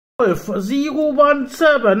Golf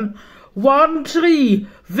 017 13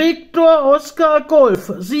 Victor Oscar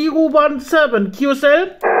Golf 017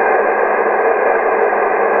 QSL.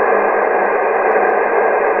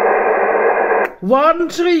 One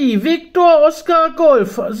three Victor Oscar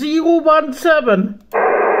Golf 017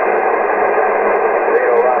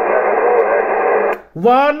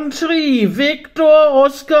 13 Victor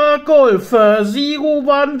Oscar Golf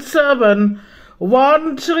 017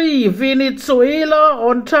 13 Venezuela,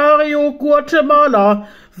 Ontario, Guatemala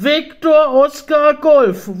Victor Oscar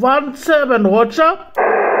Golf 17 Roger.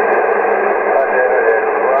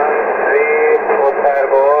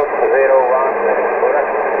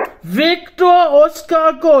 Victor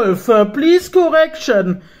Oscar Golf, please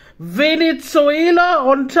correction. Venezuela,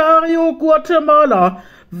 Ontario, Guatemala.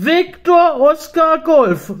 Victor Oscar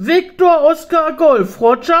Golf. Victor Oscar Golf,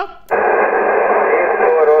 Roger.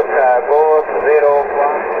 Victor Oscar Golf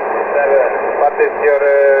 017. What is your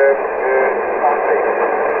country?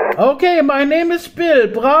 Okay, my name is Bill.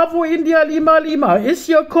 Bravo India Lima Lima. Is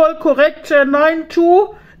your call correct?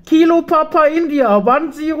 92 Kilo Papa India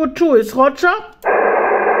 102 is Roger.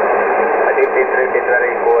 It is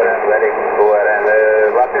very poor and very poor. And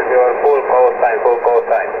what is your full call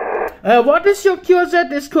sign? What is your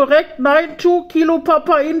QZ is correct? 92 Kilo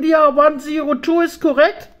Papa India 102 is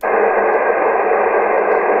correct?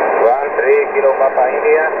 13 Kilo Papa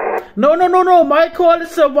India? No. My call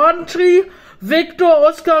is 13 Victor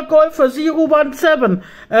Oscar Golf 017.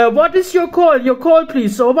 What is your call? Your call,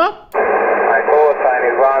 please. Over. My call sign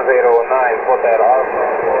is 109 Hotel Alpha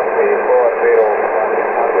 43401.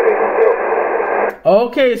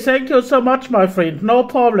 Okay, thank you so much, my friend. No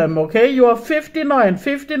problem, okay? You are 59.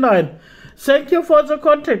 Thank you for the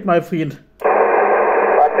contact, my friend.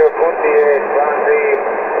 What's your country is 13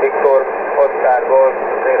 Victor Oscar Golf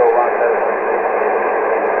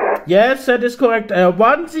 017. Yes, that is correct.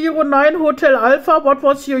 109 Hotel Alpha, what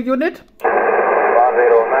was your unit?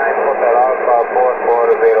 109 Hotel Alpha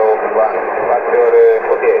 4401. What's your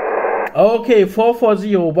country? Okay,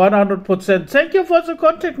 440, 100%. Thank you for the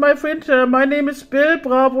contact, my friend. My name is Bill,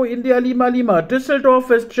 Bravo, India, Lima, Lima, Düsseldorf,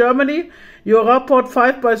 West Germany. Your rapport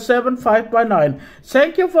 5x7, 5x9.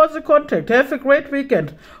 Thank you for the contact. Have a great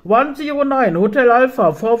weekend. 109, Hotel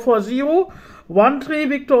Alpha, 440, 13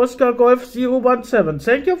 Victor Oscar Golf 017.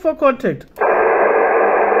 Thank you for contact.